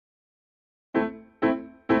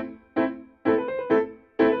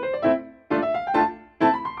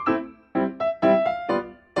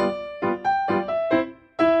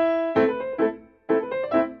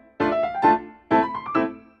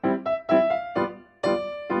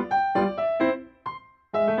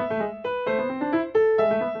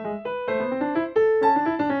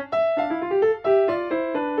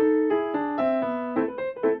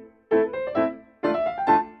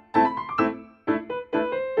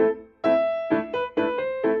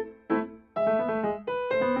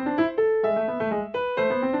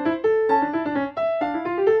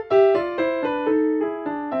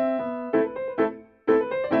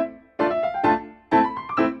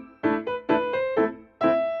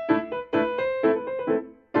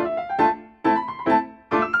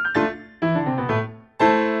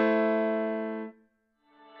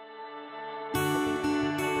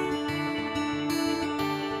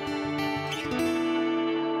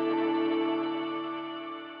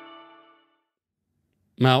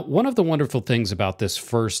Now, one of the wonderful things about this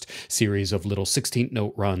first series of little 16th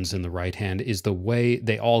note runs in the right hand is the way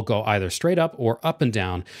they all go either straight up and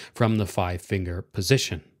down from the 5-finger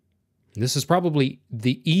position. This is probably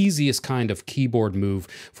the easiest kind of keyboard move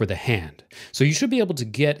for the hand. So you should be able to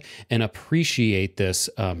get and appreciate this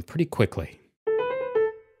pretty quickly.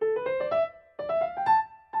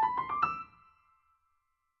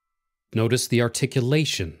 Notice the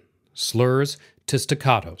articulation, slurs to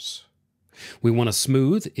staccatos. We want a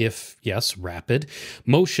smooth, if, yes, rapid,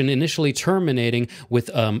 motion initially terminating with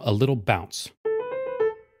a little bounce.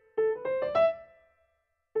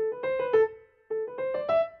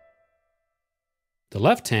 The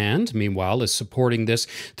left hand, meanwhile, is supporting this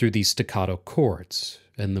through these staccato chords.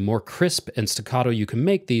 And the more crisp and staccato you can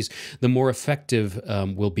make these, the more effective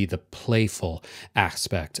will be the playful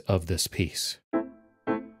aspect of this piece.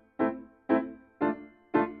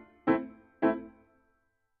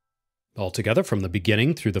 Altogether, from the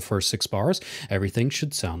beginning through the first 6 bars, everything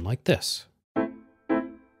should sound like this.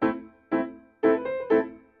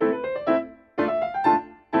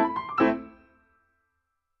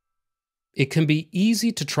 It can be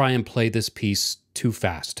easy to try and play this piece too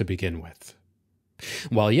fast to begin with.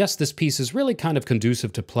 While yes, this piece is really kind of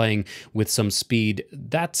conducive to playing with some speed,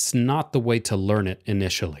 that's not the way to learn it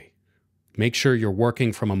initially. Make sure you're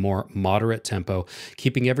working from a more moderate tempo,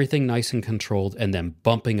 keeping everything nice and controlled, and then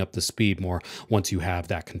bumping up the speed more once you have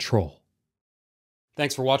that control.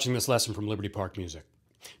 Thanks for watching this lesson from Liberty Park Music.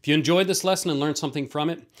 If you enjoyed this lesson and learned something from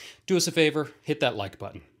it, do us a favor, hit that like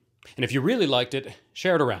button. And if you really liked it,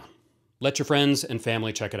 share it around. Let your friends and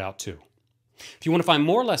family check it out too. If you want to find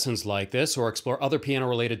more lessons like this or explore other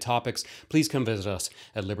piano-related topics, please come visit us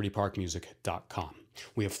at libertyparkmusic.com.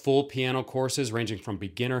 We have full piano courses ranging from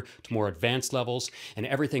beginner to more advanced levels, and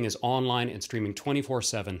everything is online and streaming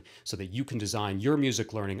 24/7 so that you can design your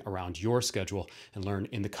music learning around your schedule and learn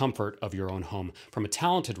in the comfort of your own home from a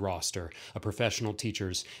talented roster of professional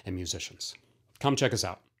teachers and musicians. Come check us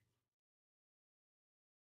out.